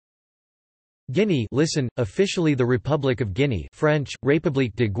Guinea, listen, officially the Republic of Guinea, French,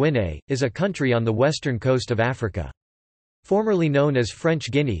 République de Guinée, is a country on the western coast of Africa. Formerly known as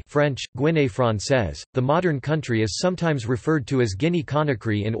French Guinea, French, Guinée française, the modern country is sometimes referred to as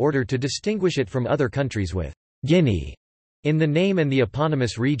Guinea-Conakry in order to distinguish it from other countries with Guinea in the name and the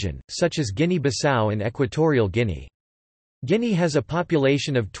eponymous region, such as Guinea-Bissau and Equatorial Guinea. Guinea has a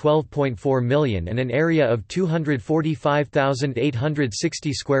population of 12.4 million and an area of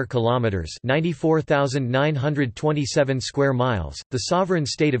 245,860 square kilometers, 94,927 square miles. The sovereign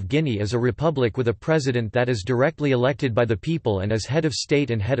state of Guinea is a republic with a president that is directly elected by the people and is head of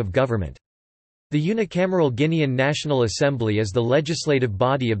state and head of government. The unicameral Guinean National Assembly is the legislative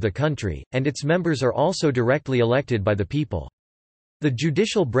body of the country, and its members are also directly elected by the people. The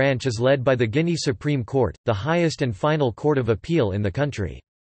judicial branch is led by the Guinea Supreme Court, the highest and final court of appeal in the country.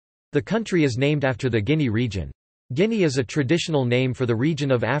 The country is named after the Guinea region. Guinea is a traditional name for the region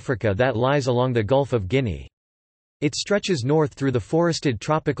of Africa that lies along the Gulf of Guinea. It stretches north through the forested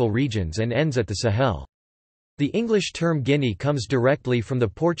tropical regions and ends at the Sahel. The English term Guinea comes directly from the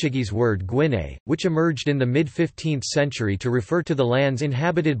Portuguese word Guiné, which emerged in the mid-15th century to refer to the lands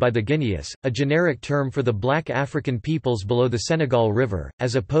inhabited by the Guineas, a generic term for the black African peoples below the Senegal River,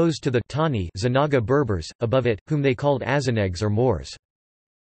 as opposed to the Tani Zanaga Berbers, above it, whom they called Azanegs or Moors.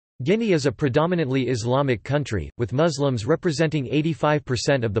 Guinea is a predominantly Islamic country, with Muslims representing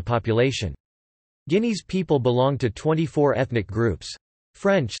 85% of the population. Guinea's people belong to 24 ethnic groups.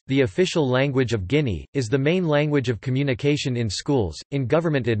 French, the official language of Guinea, is the main language of communication in schools, in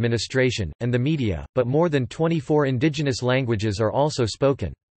government administration, and the media, but more than 24 indigenous languages are also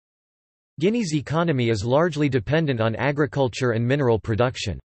spoken. Guinea's economy is largely dependent on agriculture and mineral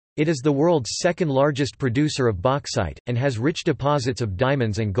production. It is the world's second-largest producer of bauxite, and has rich deposits of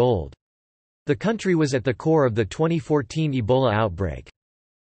diamonds and gold. The country was at the core of the 2014 Ebola outbreak.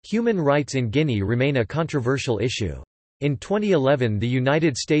 Human rights in Guinea remain a controversial issue. In 2011, the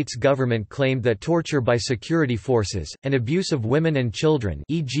United States government claimed that torture by security forces, and abuse of women and children,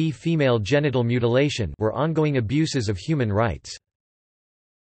 e.g. female genital mutilation, were ongoing abuses of human rights.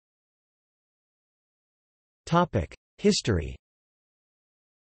 History.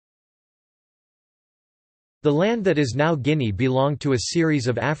 The land that is now Guinea belonged to a series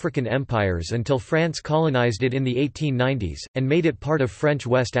of African empires until France colonized it in the 1890s, and made it part of French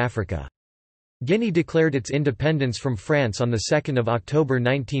West Africa. Guinea declared its independence from France on 2 October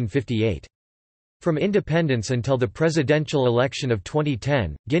 1958. From independence until the presidential election of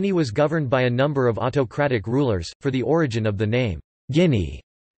 2010, Guinea was governed by a number of autocratic rulers. For the origin of the name, Guinea,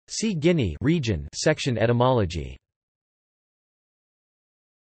 see Guinea region section etymology.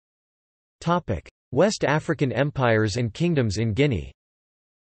 West African empires and kingdoms in Guinea.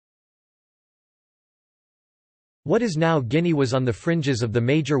 What is now Guinea was on the fringes of the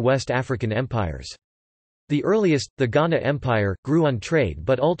major West African empires. The earliest, the Ghana Empire, grew on trade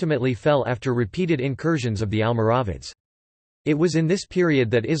but ultimately fell after repeated incursions of the Almoravids. It was in this period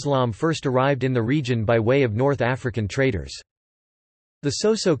that Islam first arrived in the region by way of North African traders. The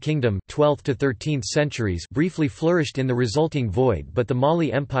Soso Kingdom 12th to 13th centuries briefly flourished in the resulting void, but the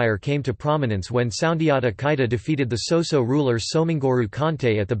Mali Empire came to prominence when Soundiata Keita defeated the Soso ruler Somingoru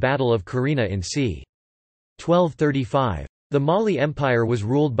Kante at the Battle of Karina in c. 1235. The Mali Empire was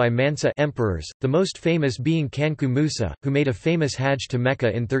ruled by Mansa emperors, the most famous being Kanku Musa, who made a famous Hajj to Mecca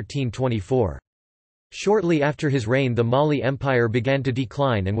in 1324. Shortly after his reign the Mali Empire began to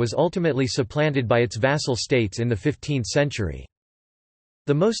decline and was ultimately supplanted by its vassal states in the 15th century.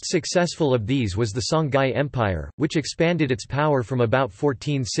 The most successful of these was the Songhai Empire, which expanded its power from about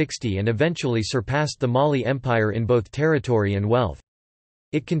 1460 and eventually surpassed the Mali Empire in both territory and wealth.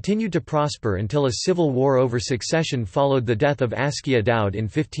 It continued to prosper until a civil war over succession followed the death of Askia Daud in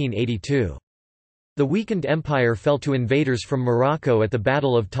 1582. The weakened empire fell to invaders from Morocco at the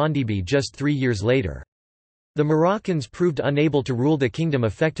Battle of Tondibi just 3 years later. The Moroccans proved unable to rule the kingdom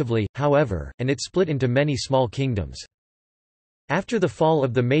effectively, however, and it split into many small kingdoms. After the fall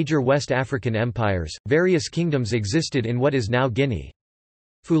of the major West African empires, various kingdoms existed in what is now Guinea.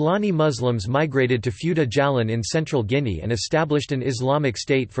 Fulani Muslims migrated to Fouta Djallon in central Guinea and established an Islamic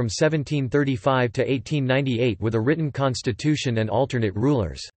state from 1735 to 1898 with a written constitution and alternate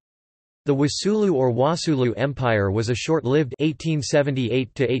rulers. The Wasulu or Wasulu Empire was a short-lived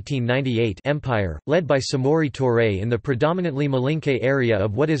 (1878–1898) empire, led by Samori Touré in the predominantly Malinke area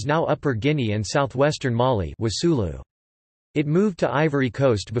of what is now Upper Guinea and southwestern Mali. Wasulu. It moved to Ivory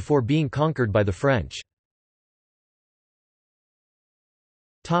Coast before being conquered by the French.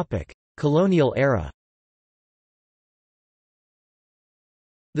 Colonial era.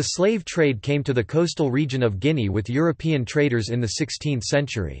 The slave trade came to the coastal region of Guinea with European traders in the 16th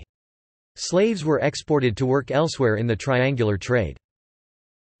century. Slaves were exported to work elsewhere in the triangular trade.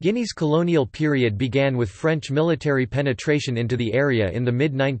 Guinea's colonial period began with French military penetration into the area in the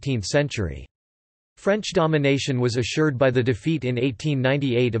mid-19th century. French domination was assured by the defeat in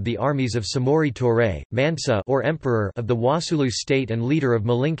 1898 of the armies of Samori Touré, Mansa or Emperor of the Wassoulou state and leader of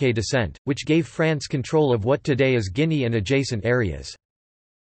Malinké descent, which gave France control of what today is Guinea and adjacent areas.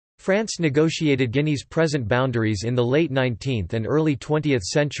 France negotiated Guinea's present boundaries in the late 19th and early 20th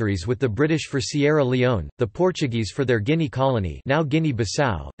centuries with the British for Sierra Leone, the Portuguese for their Guinea colony, now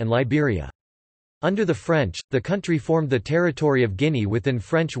Guinea-Bissau, and Liberia. Under the French, the country formed the territory of Guinea within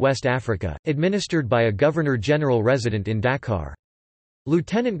French West Africa, administered by a governor-general resident in Dakar.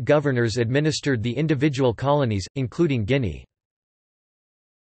 Lieutenant governors administered the individual colonies, including Guinea.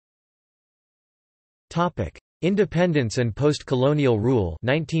 Independence and post-colonial rule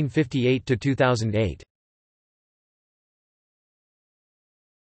 1958 to 2008.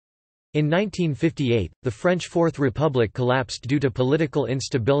 In 1958, the French Fourth Republic collapsed due to political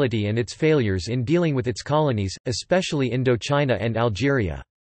instability and its failures in dealing with its colonies, especially Indochina and Algeria.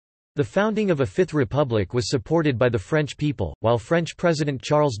 The founding of a Fifth Republic was supported by the French people, while French President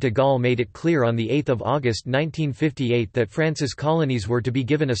Charles de Gaulle made it clear on 8 August 1958 that France's colonies were to be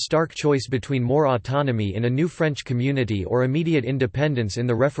given a stark choice between more autonomy in a new French community or immediate independence in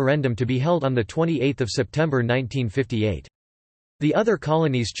the referendum to be held on 28 September 1958. The other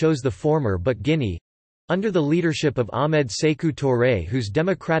colonies chose the former, but Guinea—under the leadership of Ahmed Sékou Touré, whose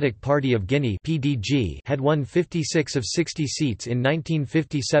Democratic Party of Guinea (PDG) had won 56 of 60 seats in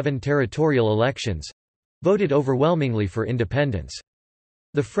 1957 territorial elections—voted overwhelmingly for independence.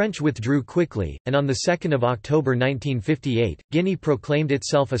 The French withdrew quickly, and on 2 October 1958, Guinea proclaimed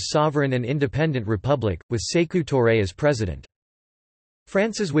itself a sovereign and independent republic, with Sékou Touré as president.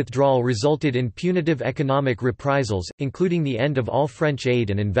 France's withdrawal resulted in punitive economic reprisals, including the end of all French aid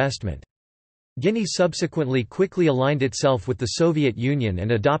and investment. Guinea subsequently quickly aligned itself with the Soviet Union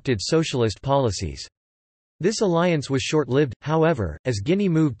and adopted socialist policies. This alliance was short-lived, however, as Guinea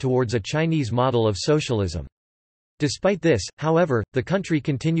moved towards a Chinese model of socialism. Despite this, however, the country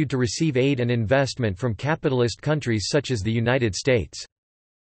continued to receive aid and investment from capitalist countries such as the United States.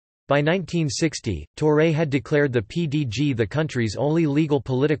 By 1960, Touré had declared the PDG the country's only legal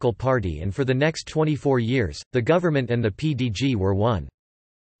political party, and for the next 24 years, the government and the PDG were one.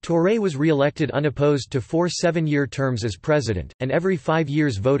 Touré was re-elected unopposed to 4 7-year terms as president, and every 5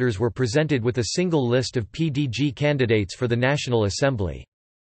 years voters were presented with a single list of PDG candidates for the National Assembly.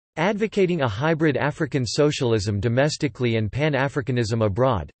 Advocating a hybrid African socialism domestically and Pan-Africanism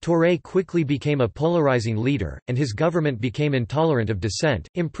abroad, Touré quickly became a polarizing leader, and his government became intolerant of dissent,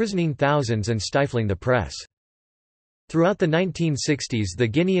 imprisoning thousands and stifling the press. Throughout the 1960s, the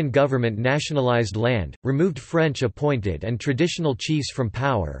Guinean government nationalized land, removed French-appointed and traditional chiefs from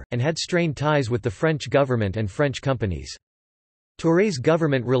power, and had strained ties with the French government and French companies. Touré's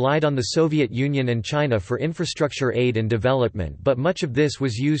government relied on the Soviet Union and China for infrastructure aid and development, but much of this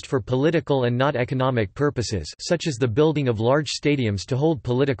was used for political and not economic purposes, such as the building of large stadiums to hold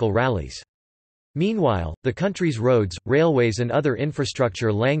political rallies. Meanwhile, the country's roads, railways and other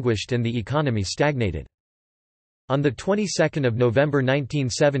infrastructure languished and the economy stagnated. On the 22nd of November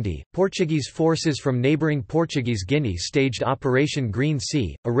 1970, Portuguese forces from neighboring Portuguese Guinea staged Operation Green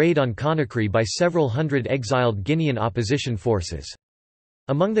Sea, a raid on Conakry by several hundred exiled Guinean opposition forces.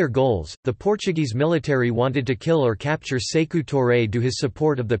 Among their goals, the Portuguese military wanted to kill or capture Sékou Touré due to his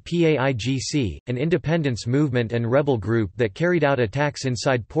support of the PAIGC, an independence movement and rebel group that carried out attacks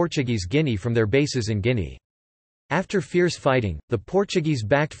inside Portuguese Guinea from their bases in Guinea. After fierce fighting, the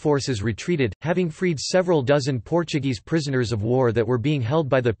Portuguese-backed forces retreated, having freed several dozen Portuguese prisoners of war that were being held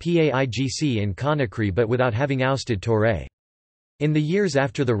by the PAIGC in Conakry but without having ousted Touré. In the years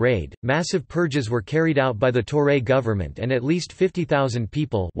after the raid, massive purges were carried out by the Touré government and at least 50,000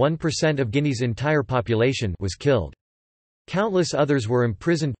 people, 1% of Guinea's entire population, was killed. Countless others were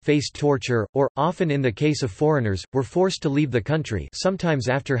imprisoned, faced torture, or, often in the case of foreigners, were forced to leave the country, sometimes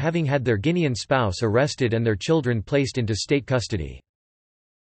after having had their Guinean spouse arrested and their children placed into state custody.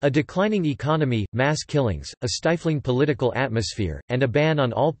 A declining economy, mass killings, a stifling political atmosphere, and a ban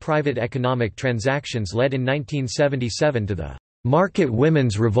on all private economic transactions led in 1977 to the Market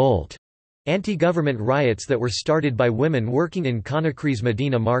Women's Revolt, anti-government riots that were started by women working in Conakry's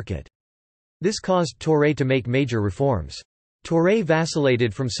Medina market. This caused Touré to make major reforms. Touré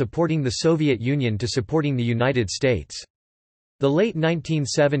vacillated from supporting the Soviet Union to supporting the United States. The late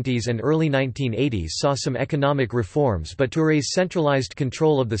 1970s and early 1980s saw some economic reforms, but Touré's centralized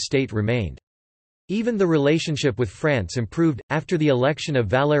control of the state remained. Even the relationship with France improved. After the election of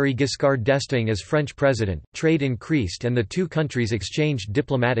Valéry Giscard d'Estaing as French president, trade increased and the two countries exchanged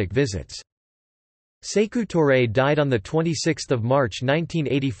diplomatic visits. Sékou Touré died on 26 March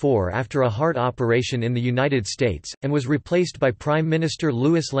 1984 after a heart operation in the United States, and was replaced by Prime Minister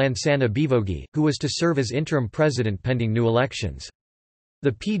Louis Lansana Bivogui, who was to serve as interim president pending new elections.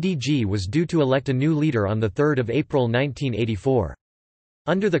 The PDG was due to elect a new leader on 3 April 1984.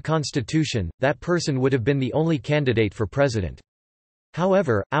 Under the constitution, that person would have been the only candidate for president.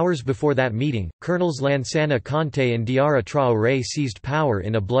 However, hours before that meeting, Colonels Lansana Conté and Diarra Traoré seized power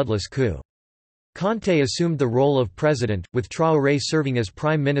in a bloodless coup. Conté assumed the role of president, with Traoré serving as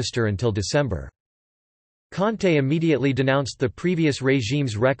prime minister until December. Conté immediately denounced the previous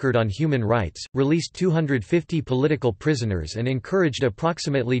regime's record on human rights, released 250 political prisoners and encouraged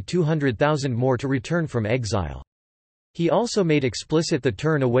approximately 200,000 more to return from exile. He also made explicit the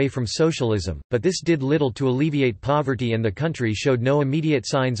turn away from socialism, but this did little to alleviate poverty and the country showed no immediate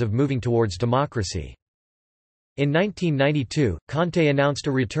signs of moving towards democracy. In 1992, Conté announced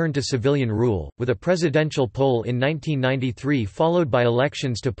a return to civilian rule, with a presidential poll in 1993 followed by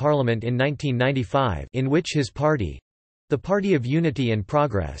elections to parliament in 1995 in which his party—the Party of Unity and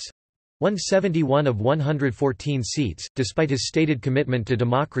Progress—won 71 of 114 seats. Despite his stated commitment to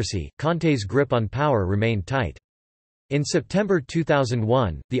democracy, Conté's grip on power remained tight. In September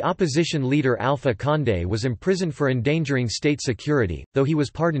 2001, the opposition leader Alpha Condé was imprisoned for endangering state security, though he was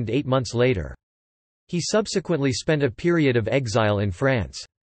pardoned 8 months later. He subsequently spent a period of exile in France.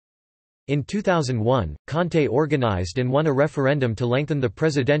 In 2001, Conté organized and won a referendum to lengthen the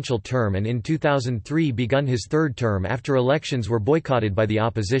presidential term and in 2003 begun his third term after elections were boycotted by the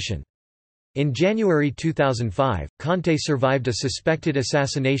opposition. In January 2005, Conté survived a suspected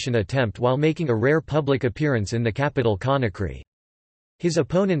assassination attempt while making a rare public appearance in the capital Conakry. His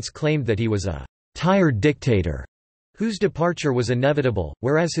opponents claimed that he was a tired dictator whose departure was inevitable,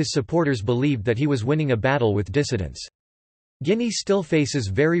 whereas his supporters believed that he was winning a battle with dissidents. Guinea still faces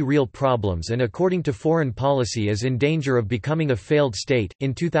very real problems and according to foreign policy is in danger of becoming a failed state.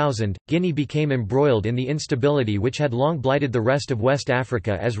 In 2000, Guinea became embroiled in the instability which had long blighted the rest of West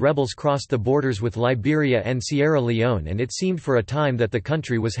Africa as rebels crossed the borders with Liberia and Sierra Leone and it seemed for a time that the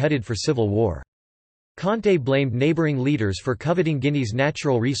country was headed for civil war. Conté blamed neighboring leaders for coveting Guinea's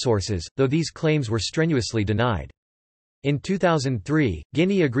natural resources, though these claims were strenuously denied. In 2003,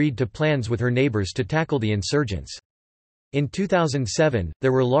 Guinea agreed to plans with her neighbors to tackle the insurgents. In 2007,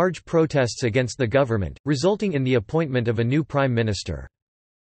 there were large protests against the government, resulting in the appointment of a new prime minister.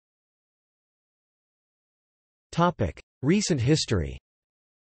 Recent history.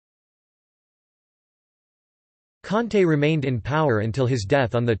 Conté remained in power until his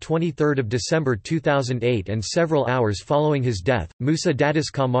death on 23 December 2008 and several hours following his death, Moussa Dadis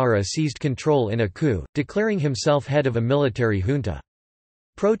Camara seized control in a coup, declaring himself head of a military junta.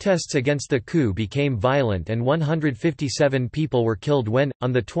 Protests against the coup became violent and 157 people were killed when,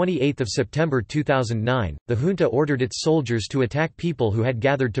 on 28 September 2009, the junta ordered its soldiers to attack people who had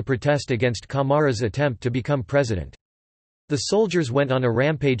gathered to protest against Camara's attempt to become president. The soldiers went on a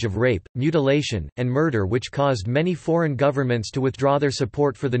rampage of rape, mutilation, and murder which caused many foreign governments to withdraw their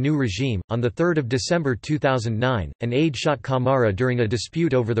support for the new regime. On 3 December 2009, an aide shot Camara during a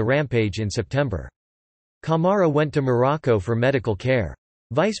dispute over the rampage in September. Camara went to Morocco for medical care.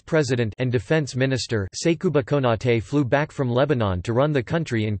 Vice President and Defense Minister Sékou Konaté flew back from Lebanon to run the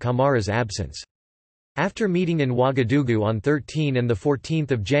country in Camara's absence. After meeting in Ouagadougou on 13 and 14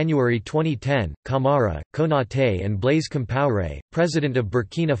 January 2010, Camara, Konaté and Blaise Compaoré, President of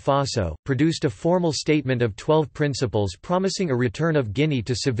Burkina Faso, produced a formal statement of 12 principles promising a return of Guinea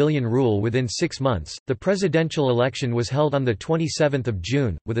to civilian rule within 6 months. The presidential election was held on 27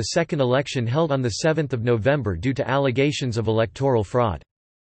 June, with a second election held on 7 November due to allegations of electoral fraud.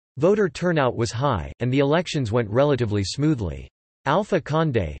 Voter turnout was high, and the elections went relatively smoothly. Alpha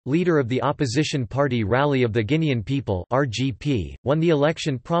Condé, leader of the opposition party Rally of the Guinean People (RGP), won the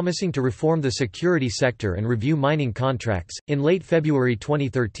election promising to reform the security sector and review mining contracts. In late February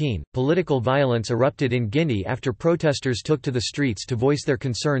 2013, political violence erupted in Guinea after protesters took to the streets to voice their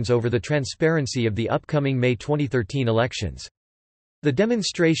concerns over the transparency of the upcoming May 2013 elections. The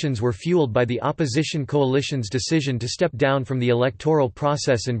demonstrations were fueled by the opposition coalition's decision to step down from the electoral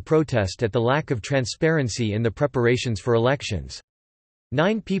process in protest at the lack of transparency in the preparations for elections.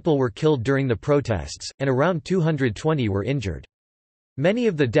 9 people were killed during the protests, and around 220 were injured. Many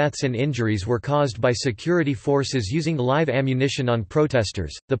of the deaths and injuries were caused by security forces using live ammunition on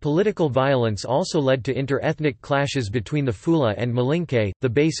protesters. The political violence also led to inter-ethnic clashes between the Fula and Malinké, the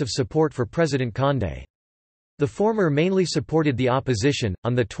base of support for President Condé. The former mainly supported the opposition.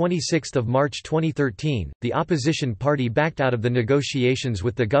 On 26 March 2013, the opposition party backed out of the negotiations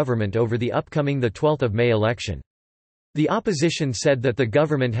with the government over the upcoming 12 May election. The opposition said that the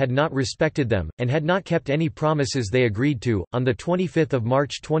government had not respected them, and had not kept any promises they agreed to. On 25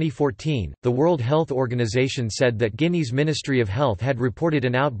 March 2014, the World Health Organization said that Guinea's Ministry of Health had reported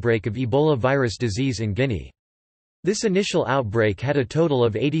an outbreak of Ebola virus disease in Guinea. This initial outbreak had a total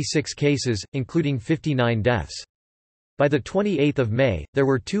of 86 cases, including 59 deaths. By 28 May, there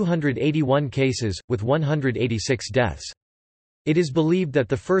were 281 cases, with 186 deaths. It is believed that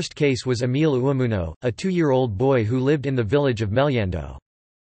the first case was Emile Uamuno, a 2-year-old boy who lived in the village of Melyando.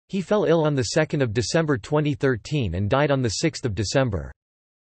 He fell ill on 2 December 2013 and died on 6 December.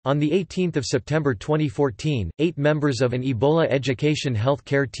 On 18 September 2014, 8 members of an Ebola education health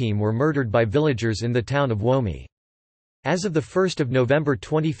care team were murdered by villagers in the town of Womi. As of 1 November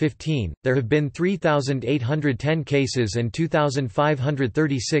 2015, there have been 3,810 cases and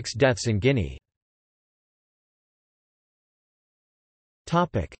 2,536 deaths in Guinea.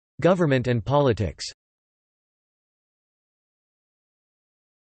 Government and politics.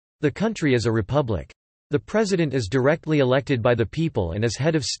 The country is a republic. The president is directly elected by the people and is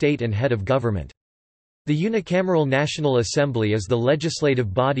head of state and head of government. The unicameral National Assembly is the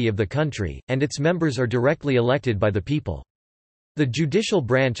legislative body of the country, and its members are directly elected by the people. The judicial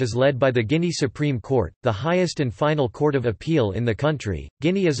branch is led by the Guinea Supreme Court, the highest and final court of appeal in the country.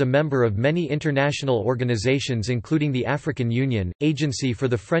 Guinea is a member of many international organizations including the African Union, Agency for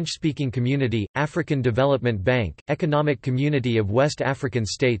the French-Speaking Community, African Development Bank, Economic Community of West African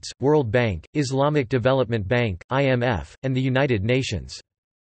States, World Bank, Islamic Development Bank, IMF, and the United Nations.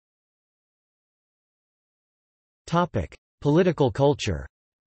 Political culture.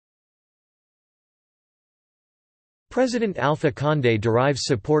 President Alpha Condé derives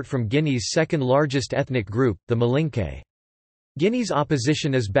support from Guinea's second-largest ethnic group, the Malinke. Guinea's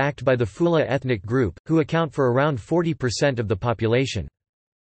opposition is backed by the Fula ethnic group, who account for around 40% of the population.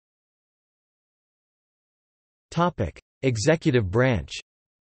 Executive branch.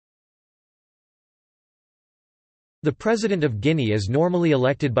 The President of Guinea is normally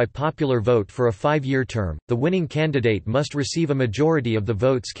elected by popular vote for a 5-year term. The winning candidate must receive a majority of the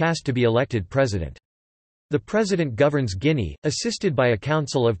votes cast to be elected president. The President governs Guinea, assisted by a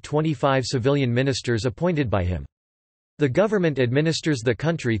council of 25 civilian ministers appointed by him. The government administers the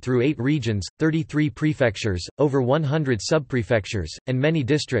country through 8 regions, 33 prefectures, over 100 subprefectures, and many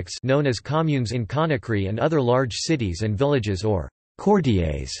districts known as communes in Conakry and other large cities and villages or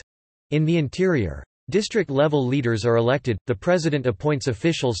quartiers in the interior. District-level leaders are elected. The President appoints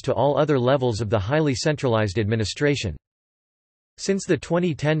officials to all other levels of the highly centralized administration. Since the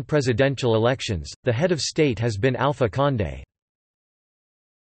 2010 presidential elections, the head of state has been Alpha Condé.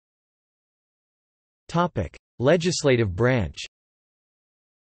 Legislative branch.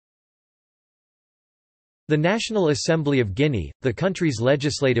 The National Assembly of Guinea, the country's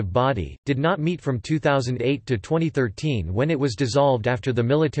legislative body, did not meet from 2008 to 2013 when it was dissolved after the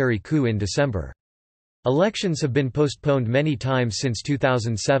military coup in December. Elections have been postponed many times since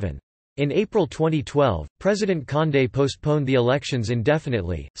 2007. In April 2012, President Condé postponed the elections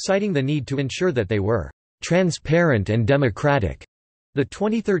indefinitely, citing the need to ensure that they were transparent and democratic. The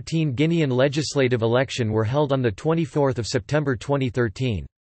 2013 Guinean legislative election were held on 24 September 2013.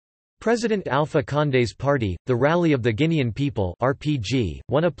 President Alpha Condé's party, the Rally of the Guinean People (RPG),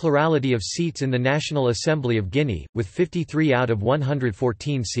 won a plurality of seats in the National Assembly of Guinea, with 53 out of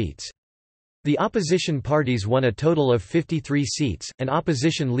 114 seats. The opposition parties won a total of 53 seats, and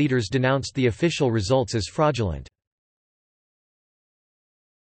opposition leaders denounced the official results as fraudulent.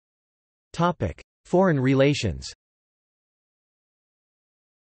 Foreign relations.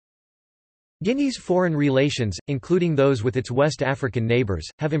 Guinea's foreign relations, including those with its West African neighbours,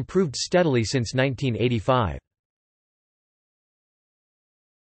 have improved steadily since 1985.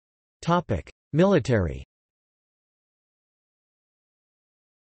 Military.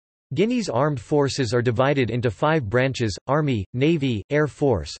 Guinea's armed forces are divided into 5 branches: Army, Navy, Air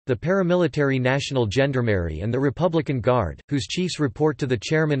Force, the paramilitary National Gendarmerie and the Republican Guard, whose chiefs report to the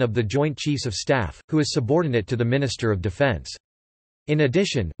chairman of the Joint Chiefs of Staff, who is subordinate to the Minister of Defense. In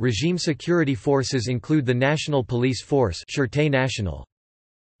addition, regime security forces include the National Police Force Sûreté Nationale.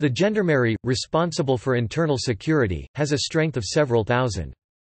 The Gendarmerie, responsible for internal security, has a strength of several thousand.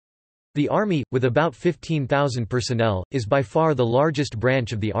 The Army, with about 15,000 personnel, is by far the largest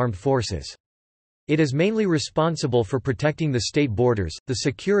branch of the armed forces. It is mainly responsible for protecting the state borders, the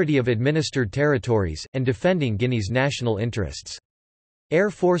security of administered territories, and defending Guinea's national interests. Air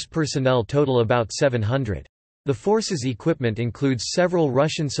Force personnel total about 700. The force's equipment includes several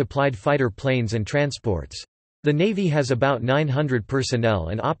Russian-supplied fighter planes and transports. The Navy has about 900 personnel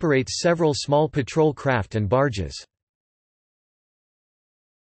and operates several small patrol craft and barges.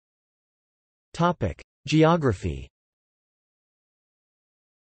 Geography.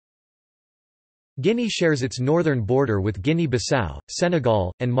 Guinea shares its northern border with Guinea-Bissau,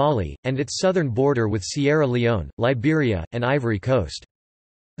 Senegal, and Mali, and its southern border with Sierra Leone, Liberia, and Ivory Coast.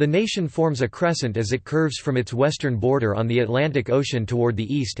 The nation forms a crescent as it curves from its western border on the Atlantic Ocean toward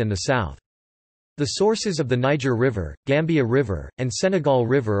the east and the south. The sources of the Niger River, Gambia River, and Senegal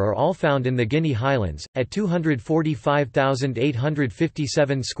River are all found in the Guinea Highlands at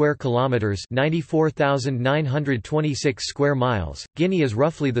 245,857 square kilometers, 94,926 square miles. Guinea is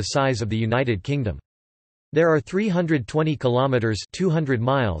roughly the size of the United Kingdom. There are 320 kilometers, 200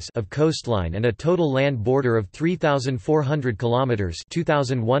 miles of coastline and a total land border of 3,400 kilometers,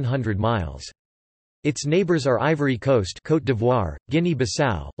 2,100 miles. Its neighbors are Ivory Coast, Côte d'Ivoire,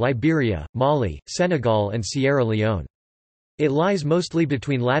 Guinea-Bissau, Liberia, Mali, Senegal and Sierra Leone. It lies mostly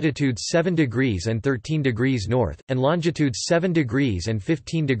between latitudes 7 degrees and 13 degrees north, and longitudes 7 degrees and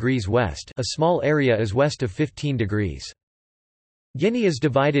 15 degrees west. A small area is west of 15 degrees. Guinea is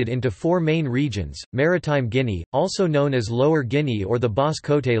divided into four main regions: Maritime Guinea, also known as Lower Guinea or the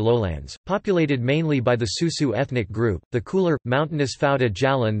Basse-Côte lowlands, populated mainly by the Susu ethnic group, the cooler, mountainous Fouta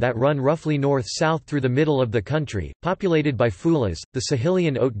Djallon that run roughly north-south through the middle of the country, populated by Foulas, the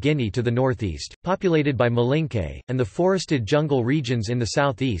Sahelian Haute Guinea to the northeast, populated by Malinké, and the forested jungle regions in the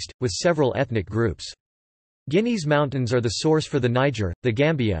southeast, with several ethnic groups. Guinea's mountains are the source for the Niger, the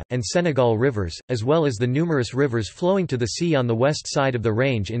Gambia, and Senegal rivers, as well as the numerous rivers flowing to the sea on the west side of the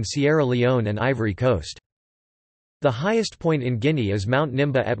range in Sierra Leone and Ivory Coast. The highest point in Guinea is Mount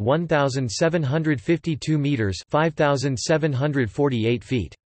Nimba at 1,752 metres (5,748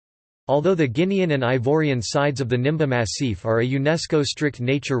 feet). Although the Guinean and Ivorian sides of the Nimba Massif are a UNESCO strict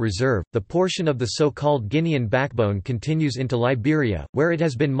nature reserve, the portion of the so-called Guinean backbone continues into Liberia, where it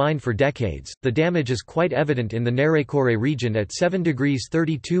has been mined for decades. The damage is quite evident in the Nerekore region at 7 degrees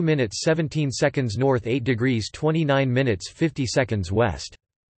 32 minutes 17 seconds north, 8 degrees 29 minutes 50 seconds west.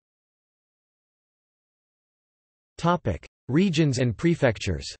 Topic: Regions and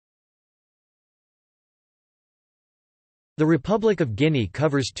prefectures. The Republic of Guinea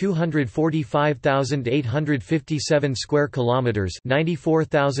covers 245,857 square kilometers,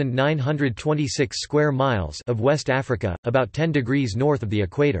 94,926 square miles of West Africa, about 10 degrees north of the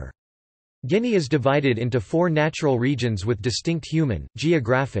equator. Guinea is divided into four natural regions with distinct human,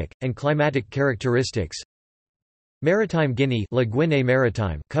 geographic, and climatic characteristics. Maritime Guinea, La Guinée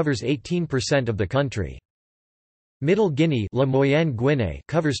Maritime, covers 18% of the country. Middle Guinea, La Moyenne Guinée,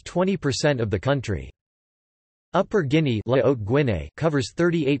 covers 20% of the country. Upper Guinea, La Haute Guinée, covers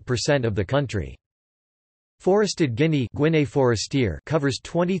 38% of the country. Forested Guinea, Guinée Forestière, covers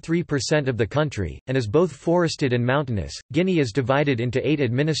 23% of the country, and is both forested and mountainous. Guinea is divided into 8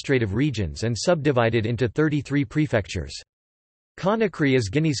 administrative regions and subdivided into 33 prefectures. Conakry is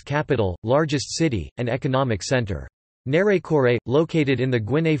Guinea's capital, largest city, and economic centre. Nerekore, located in the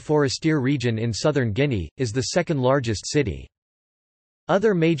Guinée Forestière region in southern Guinea, is the second largest city.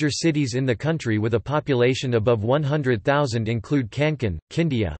 Other major cities in the country with a population above 100,000 include Kankan,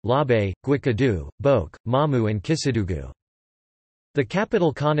 Kindia, Labe, Guikadu, Boke, Mamu and Kissidougou. The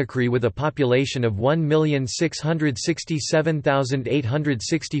capital Conakry with a population of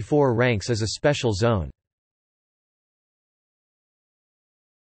 1,667,864 ranks as a special zone.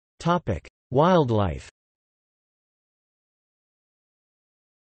 Wildlife.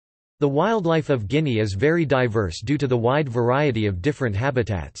 The wildlife of Guinea is very diverse due to the wide variety of different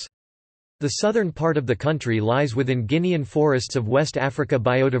habitats. The southern part of the country lies within Guinean forests of West Africa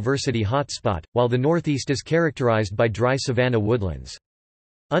biodiversity hotspot, while the northeast is characterized by dry savanna woodlands.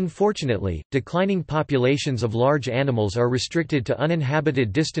 Unfortunately, declining populations of large animals are restricted to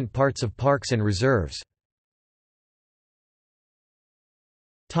uninhabited distant parts of parks and reserves.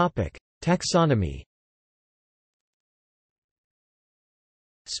 Taxonomy.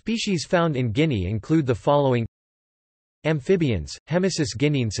 Species found in Guinea include the following: amphibians, Hemisus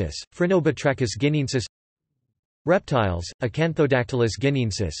guineensis, Phrynobatrachus guineensis; reptiles, Acanthodactylus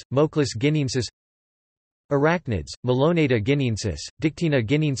guineensis, Moclus guineensis; arachnids, Melonata guineensis, Dictina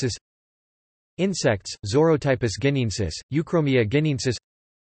guineensis; insects, Zorotypus guineensis, Euchromia guineensis;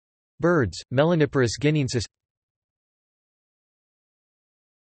 birds, Melaniparus guineensis.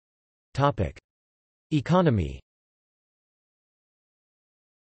 Economy.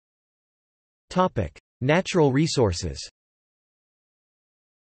 Natural resources.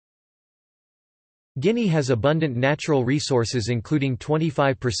 Guinea has abundant natural resources including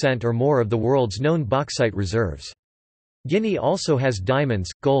 25% or more of the world's known bauxite reserves. Guinea also has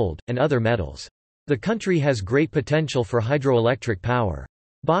diamonds, gold, and other metals. The country has great potential for hydroelectric power.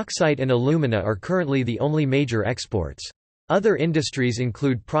 Bauxite and alumina are currently the only major exports. Other industries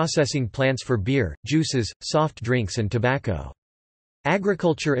include processing plants for beer, juices, soft drinks and tobacco.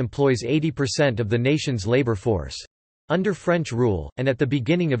 Agriculture employs 80% of the nation's labor force. Under French rule, and at the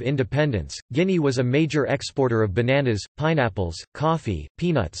beginning of independence, Guinea was a major exporter of bananas, pineapples, coffee,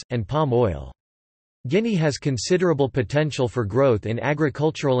 peanuts, and palm oil. Guinea has considerable potential for growth in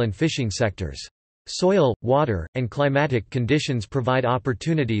agricultural and fishing sectors. Soil, water, and climatic conditions provide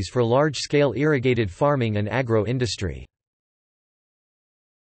opportunities for large-scale irrigated farming and agro-industry.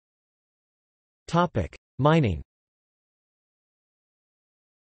 Mining.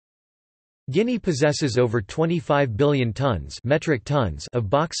 Guinea possesses over 25 billion metric tons of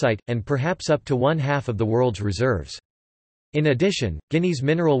bauxite, and perhaps up to one-half of the world's reserves. In addition, Guinea's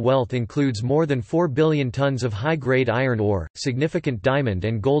mineral wealth includes more than 4 billion tons of high-grade iron ore, significant diamond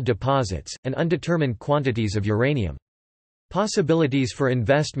and gold deposits, and undetermined quantities of uranium. Possibilities for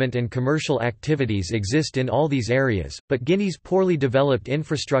investment and commercial activities exist in all these areas, but Guinea's poorly developed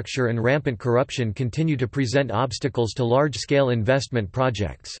infrastructure and rampant corruption continue to present obstacles to large-scale investment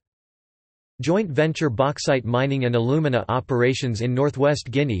projects. Joint venture bauxite mining and alumina operations in northwest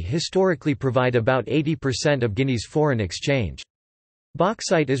Guinea historically provide about 80% of Guinea's foreign exchange.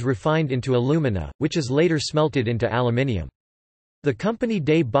 Bauxite is refined into alumina, which is later smelted into aluminium. The company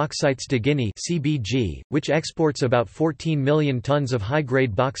des Bauxites de Guinée (CBG), which exports about 14 million tons of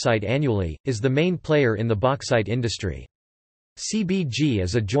high-grade bauxite annually, is the main player in the bauxite industry. CBG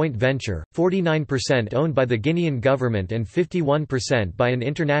is a joint venture, 49% owned by the Guinean government and 51% by an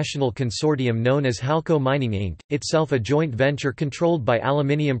international consortium known as Halco Mining Inc., itself a joint venture controlled by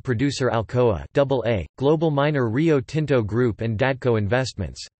aluminium producer Alcoa AA, global miner Rio Tinto Group and Dadco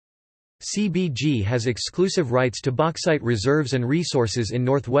Investments. CBG has exclusive rights to bauxite reserves and resources in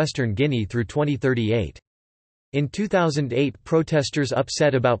northwestern Guinea through 2038. In 2008, protesters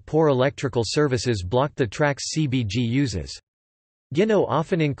upset about poor electrical services blocked the tracks CBG uses. Guinea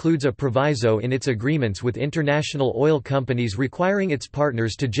often includes a proviso in its agreements with international oil companies requiring its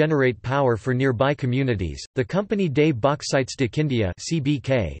partners to generate power for nearby communities. The company des Bauxites de Kindia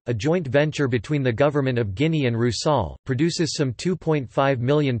 (CBK), a joint venture between the government of Guinea and Rusal, produces some 2.5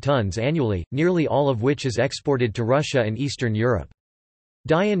 million tons annually, nearly all of which is exported to Russia and Eastern Europe.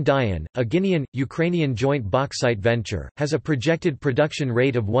 Dian Dian, a Guinean-Ukrainian joint bauxite venture, has a projected production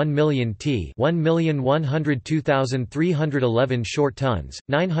rate of 1 million t 1,102,311 short tons,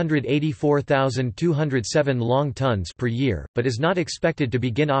 984,207 long tons per year, but is not expected to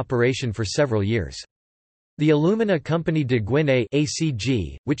begin operation for several years. The alumina company de Guinea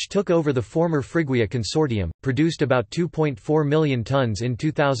 (ACG), which took over the former Friguia consortium, produced about 2.4 million tons in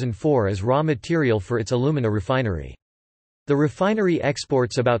 2004 as raw material for its alumina refinery. The refinery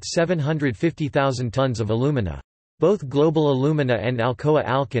exports about 750,000 tons of alumina. Both Global Alumina and Alcoa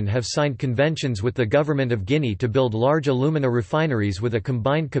Alcan have signed conventions with the Government of Guinea to build large alumina refineries with a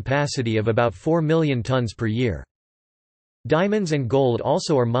combined capacity of about 4 million tons per year. Diamonds and gold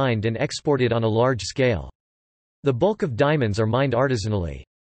also are mined and exported on a large scale. The bulk of diamonds are mined artisanally.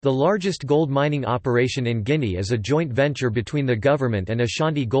 The largest gold mining operation in Guinea is a joint venture between the government and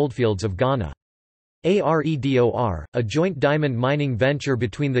Ashanti Goldfields of Ghana. AREDOR, a joint diamond mining venture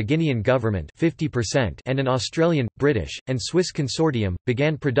between the Guinean government 50% and an Australian, British, and Swiss consortium,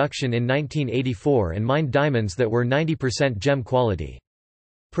 began production in 1984 and mined diamonds that were 90% gem quality.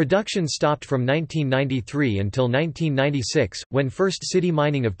 Production stopped from 1993 until 1996, when First City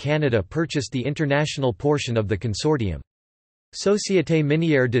Mining of Canada purchased the international portion of the consortium. Société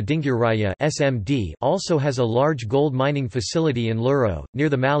Minière de Dinguiraye (SMD) also has a large gold mining facility in Luro, near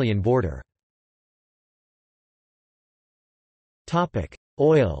the Malian border.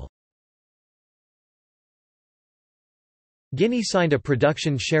 Oil. Guinea signed a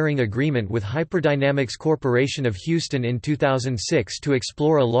production sharing agreement with Hyperdynamics Corporation of Houston in 2006 to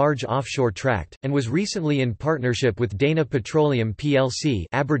explore a large offshore tract, and was recently in partnership with Dana Petroleum plc,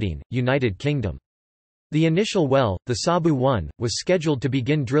 Aberdeen, United Kingdom. The initial well, the Sabu-1, was scheduled to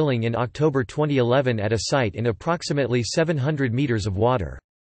begin drilling in October 2011 at a site in approximately 700 meters of water.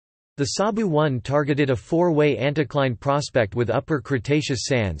 The Sabu-1 targeted a four-way anticline prospect with Upper Cretaceous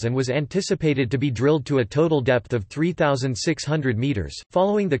sands and was anticipated to be drilled to a total depth of 3,600 meters.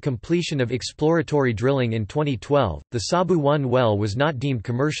 Following the completion of exploratory drilling in 2012, the Sabu-1 well was not deemed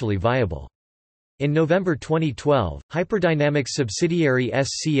commercially viable. In November 2012, Hyperdynamics subsidiary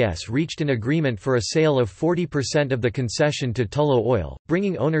SCS reached an agreement for a sale of 40% of the concession to Tullow Oil,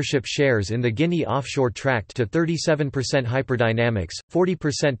 bringing ownership shares in the Guinea offshore tract to 37% Hyperdynamics,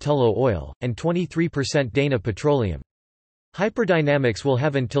 40% Tullow Oil, and 23% Dana Petroleum. Hyperdynamics will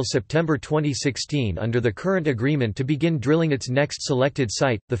have until September 2016 under the current agreement to begin drilling its next selected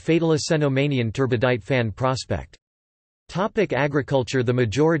site, the Fatala-Cenomanian turbidite fan prospect. Agriculture. The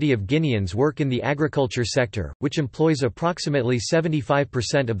majority of Guineans work in the agriculture sector, which employs approximately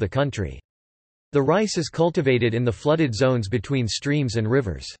 75% of the country. The rice is cultivated in the flooded zones between streams and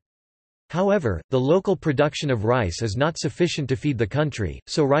rivers. However, the local production of rice is not sufficient to feed the country,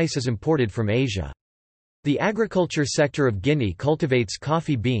 so rice is imported from Asia. The agriculture sector of Guinea cultivates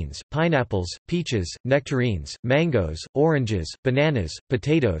coffee beans, pineapples, peaches, nectarines, mangoes, oranges, bananas,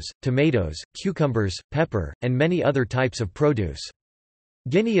 potatoes, tomatoes, cucumbers, pepper, and many other types of produce.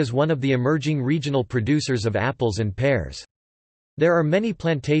 Guinea is one of the emerging regional producers of apples and pears. There are many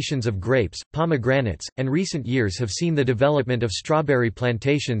plantations of grapes, pomegranates, and recent years have seen the development of strawberry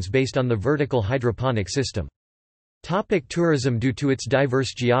plantations based on the vertical hydroponic system. Tourism. Due to its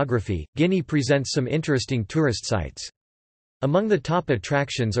diverse geography, Guinea presents some interesting tourist sites. Among the top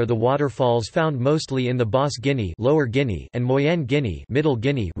attractions are the waterfalls found mostly in the Basse Guinea, Lower Guinea, and Moyenne Guinea, Middle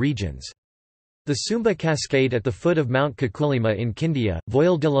Guinea regions. The Sumba Cascade at the foot of Mount Kakulima in Kindia,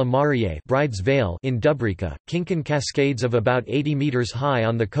 Voile de la Mariée Bride's Vale in Dubrika, Kinkan Cascades of about 80 metres high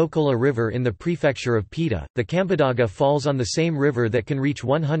on the Kokola River in the prefecture of Pita, the Kampidaga Falls on the same river that can reach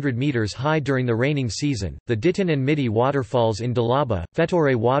 100 metres high during the raining season, the Ditin and Midi waterfalls in Dalaba,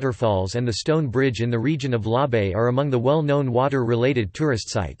 Fetore waterfalls and the Stone Bridge in the region of Labe are among the well-known water-related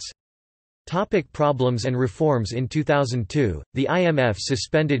tourist sites. Problems and reforms. In 2002, the IMF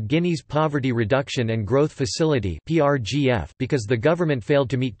suspended Guinea's Poverty Reduction and Growth Facility because the government failed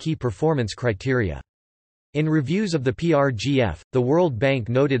to meet key performance criteria. In reviews of the PRGF, the World Bank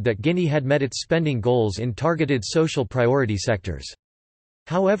noted that Guinea had met its spending goals in targeted social priority sectors.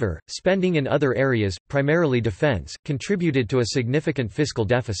 However, spending in other areas, primarily defense, contributed to a significant fiscal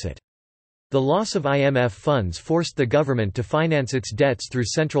deficit. The loss of IMF funds forced the government to finance its debts through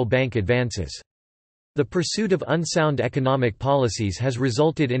central bank advances. The pursuit of unsound economic policies has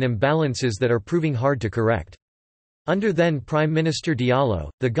resulted in imbalances that are proving hard to correct. Under then Prime Minister Diallo,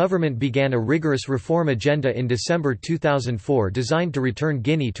 the government began a rigorous reform agenda in December 2004 designed to return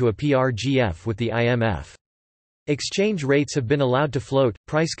Guinea to a PRGF with the IMF. Exchange rates have been allowed to float,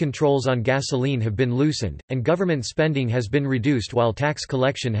 price controls on gasoline have been loosened, and government spending has been reduced while tax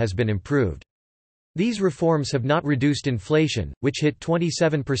collection has been improved. These reforms have not reduced inflation, which hit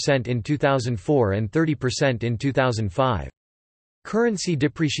 27% in 2004 and 30% in 2005. Currency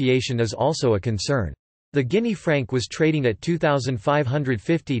depreciation is also a concern. The Guinea franc was trading at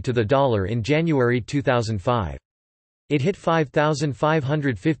 2,550 to the dollar in January 2005. It hit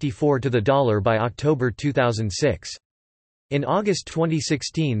 5,554 to the dollar by October 2006. In August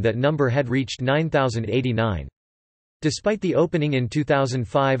 2016 that number had reached 9,089. Despite the opening in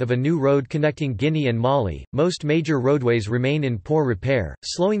 2005 of a new road connecting Guinea and Mali, most major roadways remain in poor repair,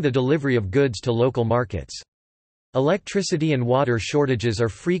 slowing the delivery of goods to local markets. Electricity and water shortages are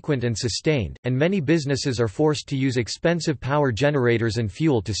frequent and sustained, and many businesses are forced to use expensive power generators and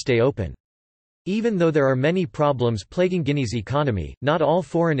fuel to stay open. Even though there are many problems plaguing Guinea's economy, not all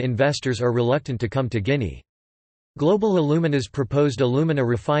foreign investors are reluctant to come to Guinea. Global Alumina's proposed alumina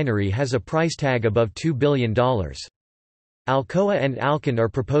refinery has a price tag above $2 billion. Alcoa and Alcan are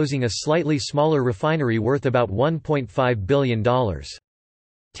proposing a slightly smaller refinery worth about $1.5 billion.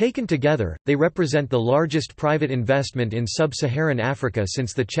 Taken together, they represent the largest private investment in sub-Saharan Africa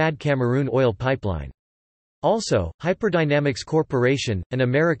since the Chad-Cameroon oil pipeline. Also, Hyperdynamics Corporation, an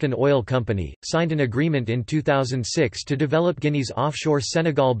American oil company, signed an agreement in 2006 to develop Guinea's offshore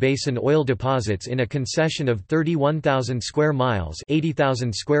Senegal Basin oil deposits in a concession of 31,000 square miles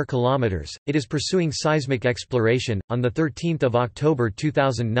 (80,000 square kilometers). It is pursuing seismic exploration. On 13 October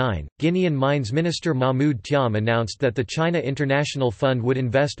 2009, Guinean Mines Minister Mahmoud Thiam announced that the China International Fund would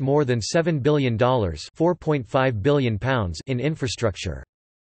invest more than $7 billion £4.5 billion in infrastructure.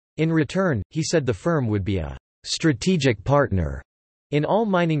 In return, he said the firm would be a strategic partner in all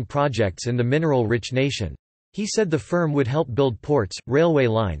mining projects in the mineral-rich nation. He said the firm would help build ports, railway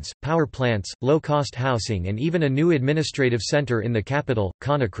lines, power plants, low-cost housing and even a new administrative center in the capital,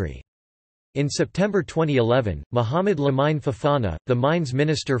 Conakry. In September 2011, Mohamed Lamine Fofana, the mines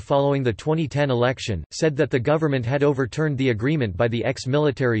minister following the 2010 election, said that the government had overturned the agreement by the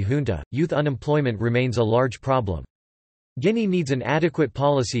ex-military junta. Youth unemployment remains a large problem. Guinea needs an adequate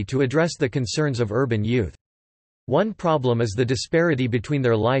policy to address the concerns of urban youth. One problem is the disparity between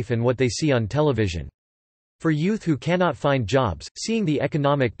their life and what they see on television. For youth who cannot find jobs, seeing the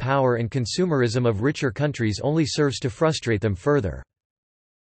economic power and consumerism of richer countries only serves to frustrate them further.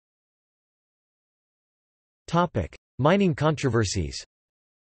 Mining controversies.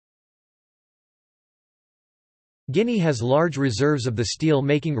 Guinea has large reserves of the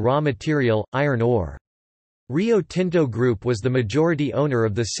steel-making raw material, iron ore. Rio Tinto Group was the majority owner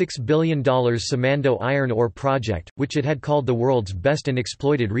of the $6 billion Samando iron ore project, which it had called the world's best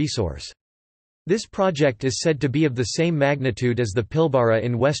unexploited resource. This project is said to be of the same magnitude as the Pilbara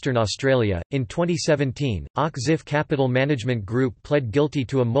in Western Australia. In 2017, Zif Capital Management Group pled guilty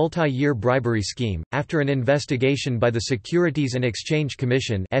to a multi-year bribery scheme, after an investigation by the Securities and Exchange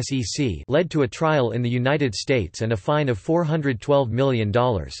Commission (SEC) led to a trial in the United States and a fine of $412 million.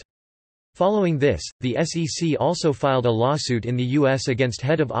 Following this, the SEC also filed a lawsuit in the U.S. against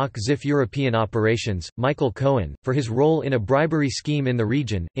head of Zif European Operations, Michael Cohen, for his role in a bribery scheme in the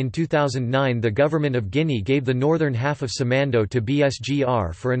region. In 2009, the government of Guinea gave the northern half of Samando to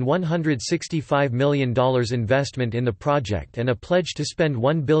BSGR for an $165 million investment in the project and a pledge to spend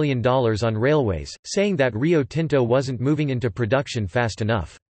 $1 billion on railways, saying that Rio Tinto wasn't moving into production fast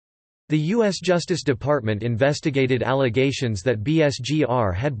enough. The U.S. Justice Department investigated allegations that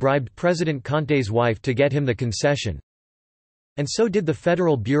BSGR had bribed President Conté's wife to get him the concession. And so did the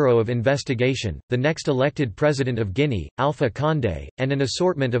Federal Bureau of Investigation, the next elected president of Guinea, Alpha Condé, and an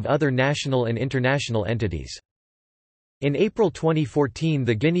assortment of other national and international entities. In April 2014,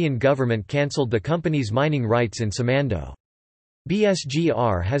 the Guinean government cancelled the company's mining rights in Samando.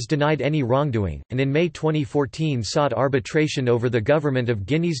 BSGR has denied any wrongdoing, and in May 2014 sought arbitration over the government of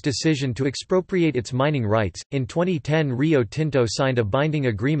Guinea's decision to expropriate its mining rights. In 2010, Rio Tinto signed a binding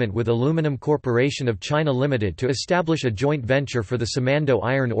agreement with Aluminum Corporation of China Limited to establish a joint venture for the Samando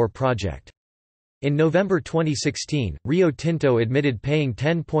iron ore project. In November 2016, Rio Tinto admitted paying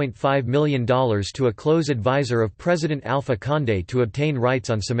 $10.5 million to a close advisor of President Alpha Condé to obtain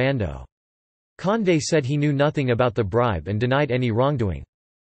rights on Samando. Condé said he knew nothing about the bribe and denied any wrongdoing.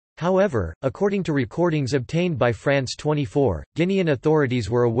 However, according to recordings obtained by France 24, Guinean authorities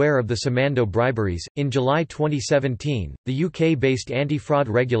were aware of the Samando briberies. In July 2017, the UK-based anti-fraud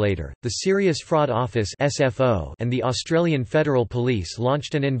regulator, the Serious Fraud Office (SFO), and the Australian Federal Police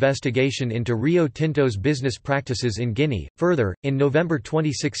launched an investigation into Rio Tinto's business practices in Guinea. Further, in November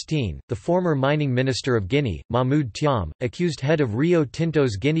 2016, the former mining minister of Guinea, Mahmoud Thiam, accused head of Rio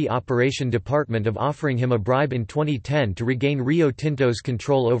Tinto's Guinea Operation Department of offering him a bribe in 2010 to regain Rio Tinto's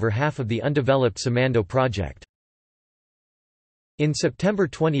control over half of the undeveloped Samando project. In September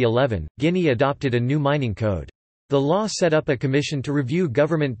 2011, Guinea adopted a new mining code. The law set up a commission to review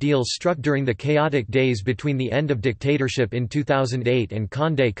government deals struck during the chaotic days between the end of dictatorship in 2008 and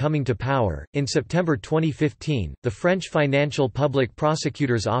Condé coming to power. In September 2015, the French Financial Public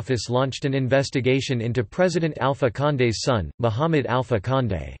Prosecutor's Office launched an investigation into President Alpha Condé's son, Mohamed Alpha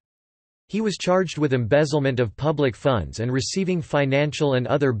Condé. He was charged with embezzlement of public funds and receiving financial and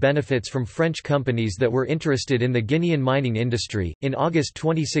other benefits from French companies that were interested in the Guinean mining industry. In August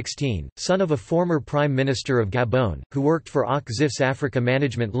 2016, son of a former Prime Minister of Gabon, who worked for Zif's Africa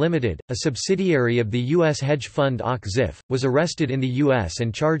Management Limited, a subsidiary of the U.S. hedge fund Zif, was arrested in the U.S.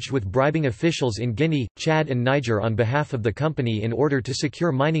 and charged with bribing officials in Guinea, Chad, and Niger on behalf of the company in order to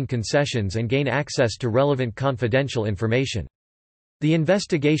secure mining concessions and gain access to relevant confidential information. The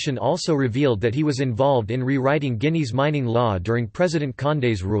investigation also revealed that he was involved in rewriting Guinea's mining law during President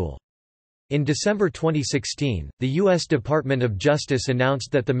Condé's rule. In December 2016, the U.S. Department of Justice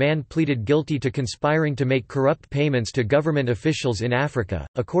announced that the man pleaded guilty to conspiring to make corrupt payments to government officials in Africa.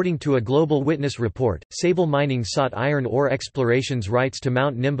 According to a Global Witness report, Sable Mining sought iron ore exploration's rights to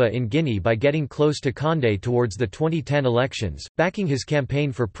Mount Nimba in Guinea by getting close to Condé towards the 2010 elections, backing his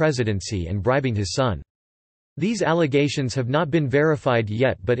campaign for presidency and bribing his son. These allegations have not been verified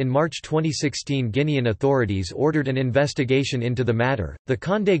yet, but in March 2016 Guinean authorities ordered an investigation into the matter. The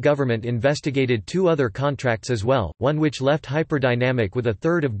Condé government investigated two other contracts as well, one which left Hyperdynamic with a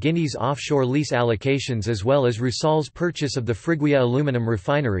third of Guinea's offshore lease allocations, as well as Rusal's purchase of the Friguia aluminum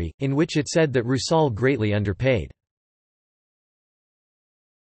refinery, in which it said that Rusal greatly underpaid.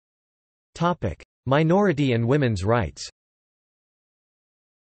 Minority and women's rights.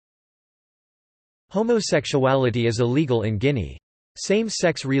 Homosexuality is illegal in Guinea.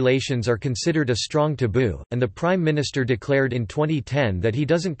 Same-sex relations are considered a strong taboo, and the Prime Minister declared in 2010 that he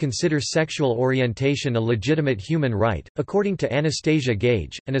doesn't consider sexual orientation a legitimate human right. According to Anastasia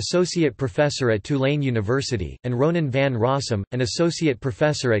Gage, an associate professor at Tulane University, and Ronan van Rossum, an associate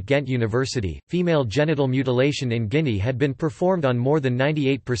professor at Ghent University, female genital mutilation in Guinea had been performed on more than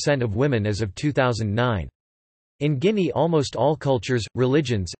 98% of women as of 2009. In Guinea, almost all cultures,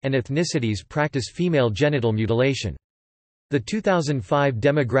 religions, and ethnicities practice female genital mutilation. The 2005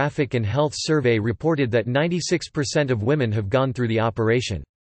 Demographic and Health Survey reported that 96% of women have gone through the operation.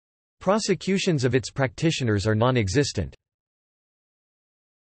 Prosecutions of its practitioners are non-existent.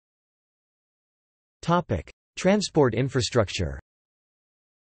 Transport infrastructure.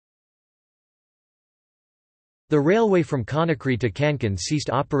 The railway from Conakry to Kankan ceased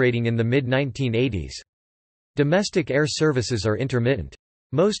operating in the mid-1980s. Domestic air services are intermittent.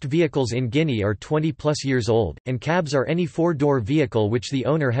 Most vehicles in Guinea are 20-plus years old, and cabs are any four-door vehicle which the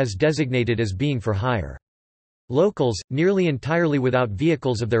owner has designated as being for hire. Locals, nearly entirely without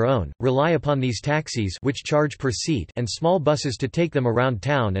vehicles of their own, rely upon these taxis which charge per seat and small buses to take them around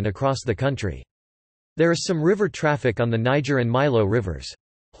town and across the country. There is some river traffic on the Niger and Milo rivers.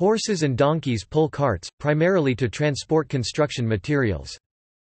 Horses and donkeys pull carts, primarily to transport construction materials.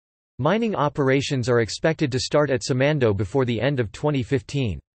 Mining operations are expected to start at Samando before the end of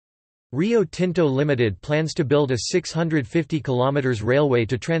 2015. Rio Tinto Limited plans to build a 650 km railway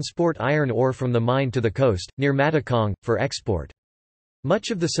to transport iron ore from the mine to the coast, near Matakong, for export.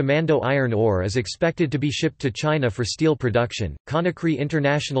 Much of the Samando iron ore is expected to be shipped to China for steel production. Conakry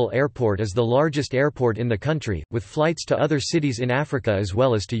International Airport is the largest airport in the country, with flights to other cities in Africa as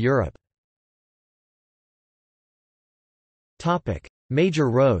well as to Europe. Major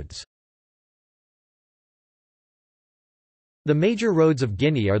roads. The major roads of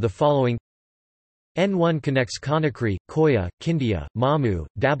Guinea are the following. N1 connects Conakry, Koya, Kindia, Mamu,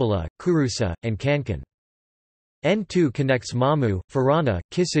 Dabala, Kurusa, and Kankan. N2 connects Mamu, Farana,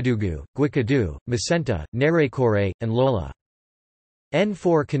 Kisidugu, Guikadu, Macenta, Nerekore, and Lola.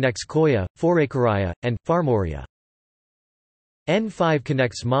 N4 connects Koya, Forekaraya, and Farmoria. N5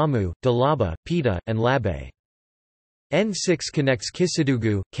 connects Mamu, Dalaba, Pita, and Labe. N6 connects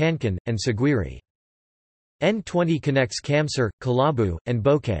Kisidugu, Kankan, and Seguiri. N20 connects Kamsar, Kalabu, and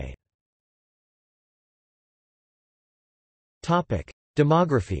Bokeh.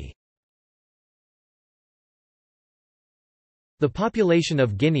 Demography. The population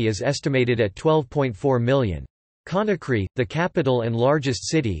of Guinea is estimated at 12.4 million. Conakry, the capital and largest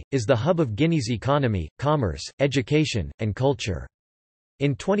city, is the hub of Guinea's economy, commerce, education, and culture.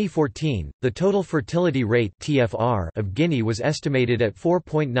 In 2014, the total fertility rate (TFR) of Guinea was estimated at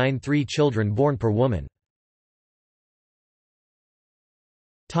 4.93 children born per woman.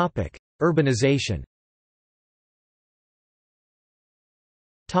 Urbanization.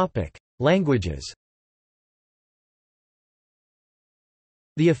 Languages.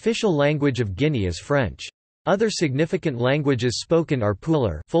 The official language of Guinea is French. Other significant languages spoken are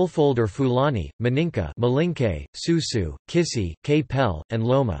Pular Fulfold or Fulani, Maninka Malinke, Susu, Kisi, K-Pel, and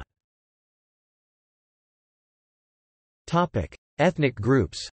Loma. Ethnic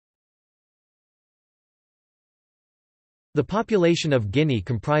groups. The population of Guinea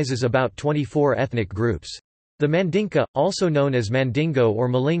comprises about 24 ethnic groups. The Mandinka, also known as Mandingo or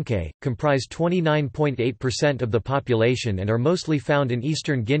Malinke, comprise 29.8% of the population and are mostly found in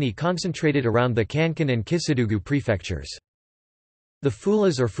eastern Guinea, concentrated around the Kankan and Kisidugu prefectures. The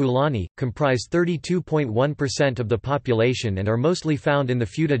Fulas or Fulani, comprise 32.1% of the population and are mostly found in the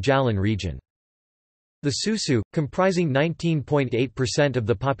Futa Jalan region. The Susu, comprising 19.8% of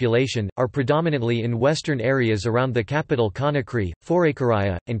the population, are predominantly in western areas around the capital Conakry,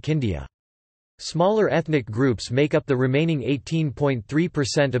 Forekaraya, and Kindia. Smaller ethnic groups make up the remaining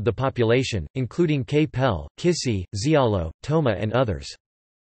 18.3% of the population, including K-Pel, Kisi, Zialo, Toma and others.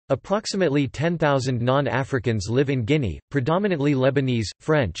 Approximately 10,000 non-Africans live in Guinea, predominantly Lebanese,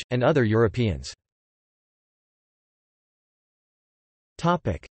 French, and other Europeans.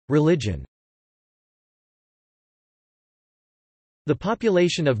 Religion. The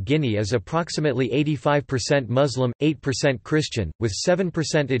population of Guinea is approximately 85% Muslim, 8% Christian, with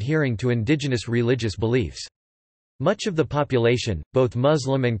 7% adhering to indigenous religious beliefs. Much of the population, both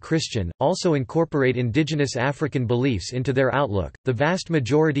Muslim and Christian, also incorporate indigenous African beliefs into their outlook. The vast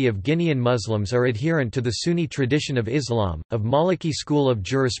majority of Guinean Muslims are adherent to the Sunni tradition of Islam, of Maliki school of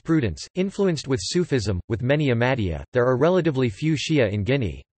jurisprudence, influenced with Sufism, with many Ahmadiyya. There are relatively few Shia in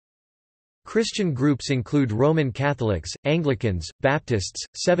Guinea. Christian groups include Roman Catholics, Anglicans, Baptists,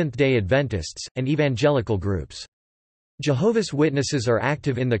 Seventh-day Adventists, and evangelical groups. Jehovah's Witnesses are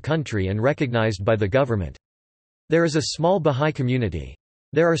active in the country and recognized by the government. There is a small Bahá'í community.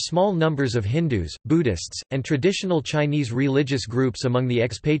 There are small numbers of Hindus, Buddhists, and traditional Chinese religious groups among the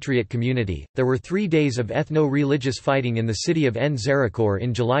expatriate community. There were 3 days of ethno-religious fighting in the city of Nzérékour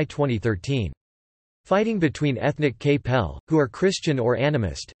in July 2013. Fighting between ethnic K-Pel, who are Christian or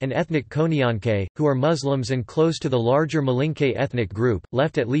animist, and ethnic Konyanke, who are Muslims and close to the larger Malinke ethnic group,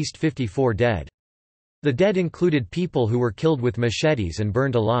 left at least 54 dead. The dead included people who were killed with machetes and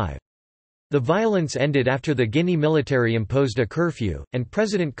burned alive. The violence ended after the Guinea military imposed a curfew, and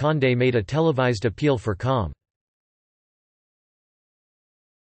President Condé made a televised appeal for calm.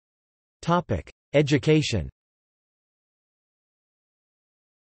 Education.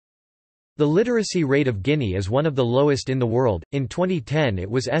 The literacy rate of Guinea is one of the lowest in the world. In 2010, it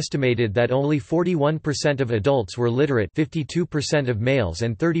was estimated that only 41% of adults were literate, 52% of males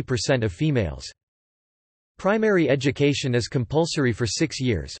and 30% of females. Primary education is compulsory for 6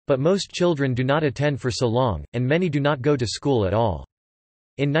 years, but most children do not attend for so long, and many do not go to school at all.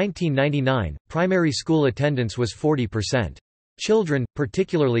 In 1999, primary school attendance was 40%. Children,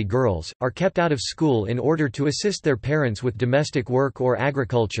 particularly girls, are kept out of school in order to assist their parents with domestic work or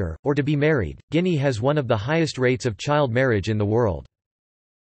agriculture, or to be married. Guinea has one of the highest rates of child marriage in the world.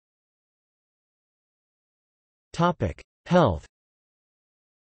 Topic: Health.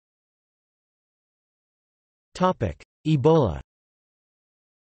 Topic: Ebola.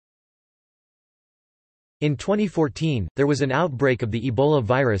 In 2014, there was an outbreak of the Ebola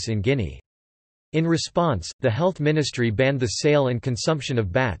virus in Guinea. In response, the health ministry banned the sale and consumption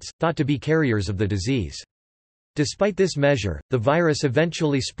of bats, thought to be carriers of the disease. Despite this measure, the virus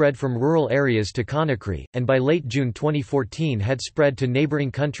eventually spread from rural areas to Conakry, and by late June 2014 had spread to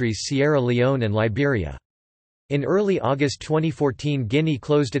neighboring countries Sierra Leone and Liberia. In early August 2014, Guinea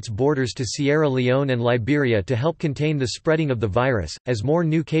closed its borders to Sierra Leone and Liberia to help contain the spreading of the virus, as more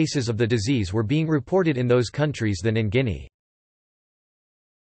new cases of the disease were being reported in those countries than in Guinea.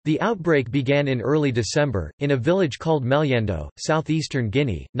 The outbreak began in early December, in a village called Meliendo, southeastern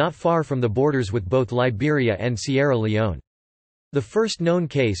Guinea, not far from the borders with both Liberia and Sierra Leone. The first known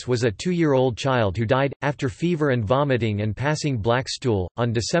case was a 2-year-old child who died, after fever and vomiting and passing black stool,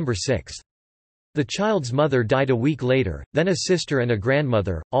 on December 6. The child's mother died a week later, then a sister and a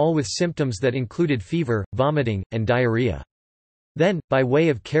grandmother, all with symptoms that included fever, vomiting, and diarrhea. Then, by way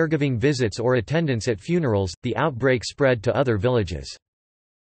of caregiving visits or attendance at funerals, the outbreak spread to other villages.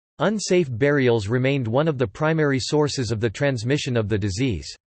 Unsafe burials remained one of the primary sources of the transmission of the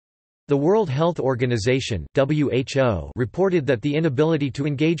disease. The World Health Organization (WHO) reported that the inability to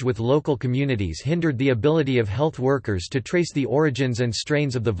engage with local communities hindered the ability of health workers to trace the origins and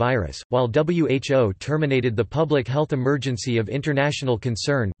strains of the virus, while WHO terminated the Public Health Emergency of International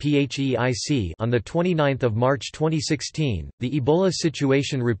Concern (PHEIC) on 29 March 2016. The Ebola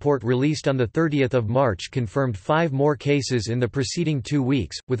Situation Report released on 30 March confirmed 5 more cases in the preceding 2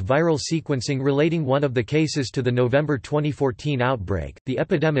 weeks, with viral sequencing relating one of the cases to the November 2014 outbreak. The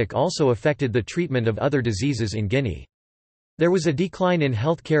epidemic also affected the treatment of other diseases in Guinea. There was a decline in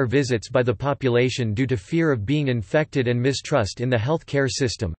healthcare visits by the population due to fear of being infected and mistrust in the health care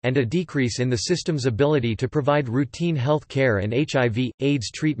system, and a decrease in the system's ability to provide routine health care and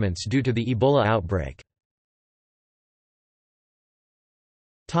HIV/AIDS treatments due to the Ebola outbreak.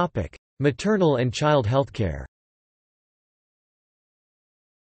 Maternal and child healthcare.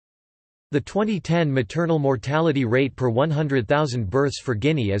 The 2010 maternal mortality rate per 100,000 births for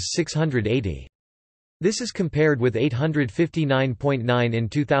Guinea is 680. This is compared with 859.9 in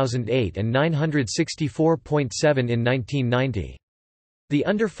 2008 and 964.7 in 1990. The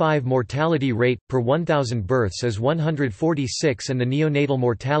under 5 mortality rate, per 1,000 births is 146 and the neonatal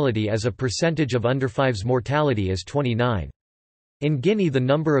mortality as a percentage of under 5's mortality is 29. In Guinea the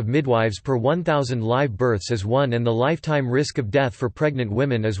number of midwives per 1,000 live births is 1 and the lifetime risk of death for pregnant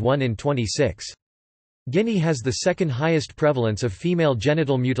women is 1 in 26. Guinea has the second highest prevalence of female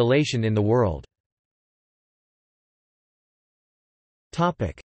genital mutilation in the world.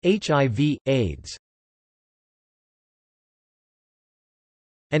 HIV/AIDS.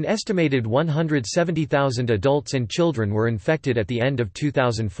 An estimated 170,000 adults and children were infected at the end of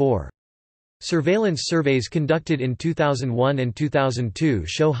 2004. Surveillance surveys conducted in 2001 and 2002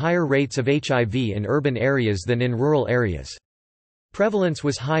 show higher rates of HIV in urban areas than in rural areas. Prevalence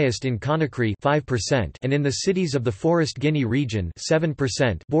was highest in Conakry 5% and in the cities of the Forest Guinea region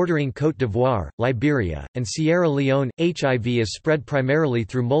 7% bordering Côte d'Ivoire, Liberia, and Sierra Leone. HIV is spread primarily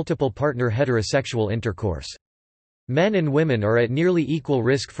through multiple partner heterosexual intercourse. Men and women are at nearly equal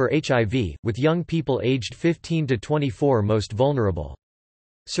risk for HIV, with young people aged 15 to 24 most vulnerable.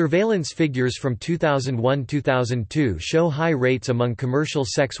 Surveillance figures from 2001–2002 show high rates among commercial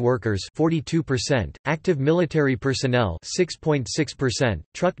sex workers 42%, active military personnel 6.6%,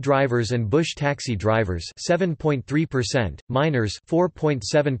 truck drivers and bush taxi drivers 7.3%, minors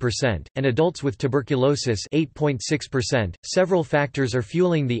 4.7%, and adults with tuberculosis 8.6%. Several factors are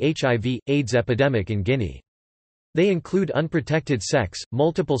fueling the HIV/AIDS epidemic in Guinea. They include unprotected sex,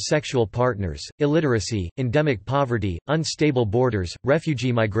 multiple sexual partners, illiteracy, endemic poverty, unstable borders,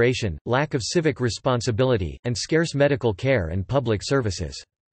 refugee migration, lack of civic responsibility, and scarce medical care and public services.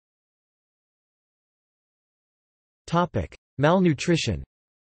 Malnutrition.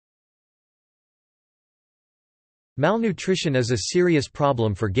 Malnutrition is a serious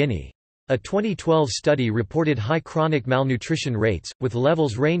problem for Guinea. A 2012 study reported high chronic malnutrition rates, with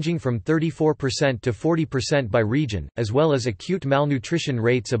levels ranging from 34% to 40% by region, as well as acute malnutrition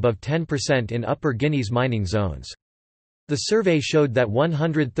rates above 10% in Upper Guinea's mining zones. The survey showed that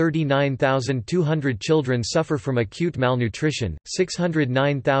 139,200 children suffer from acute malnutrition,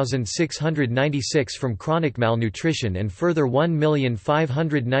 609,696 from chronic malnutrition and further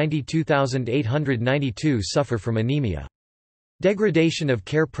 1,592,892 suffer from anemia. Degradation of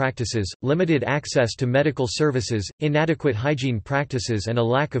care practices, limited access to medical services, inadequate hygiene practices and a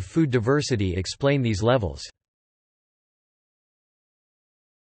lack of food diversity explain these levels.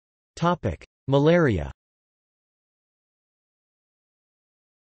 Malaria.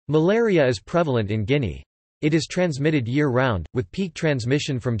 Malaria is prevalent in Guinea. It is transmitted year-round, with peak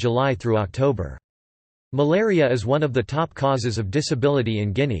transmission from July through October. Malaria is one of the top causes of disability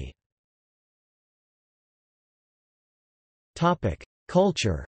in Guinea.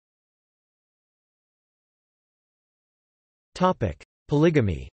 Culture.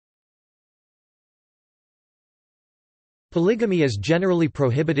 Polygamy. Polygamy is generally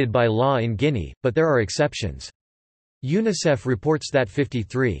prohibited by law in Guinea, but there are exceptions. UNICEF reports that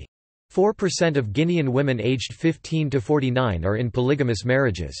 53.4% of Guinean women aged 15 to 49 are in polygamous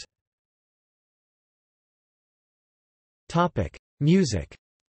marriages. Music.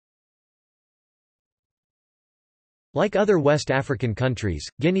 Like other West African countries,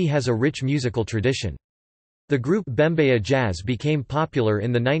 Guinea has a rich musical tradition. The group Bembeya Jazz became popular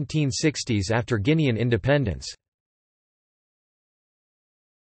in the 1960s after Guinean independence.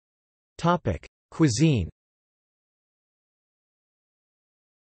 Cuisine.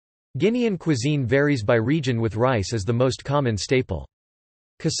 Guinean cuisine varies by region, with rice as the most common staple.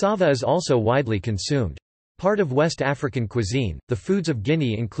 Cassava is also widely consumed. Part of West African cuisine, the foods of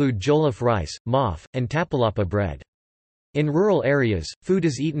Guinea include jollof rice, maaf, and tapalapa bread. In rural areas, food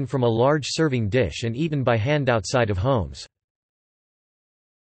is eaten from a large serving dish and eaten by hand outside of homes.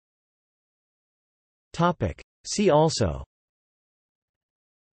 See also: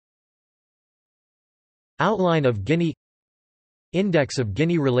 Outline of Guinea, Index of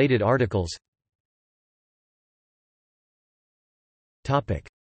Guinea-related articles.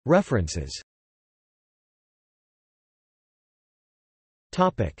 References.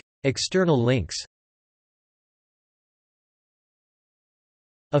 External links.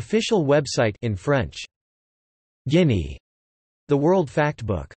 Official website in French. Guinea. The World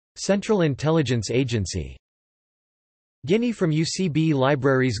Factbook. Central Intelligence Agency. Guinea from UCB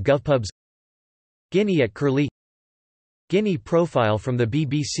Libraries. GovPubs. Guinea at Curlie. Guinea profile from the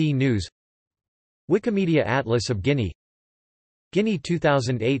BBC News. Wikimedia Atlas of Guinea. Guinea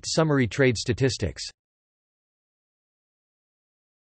 2008 Summary Trade Statistics.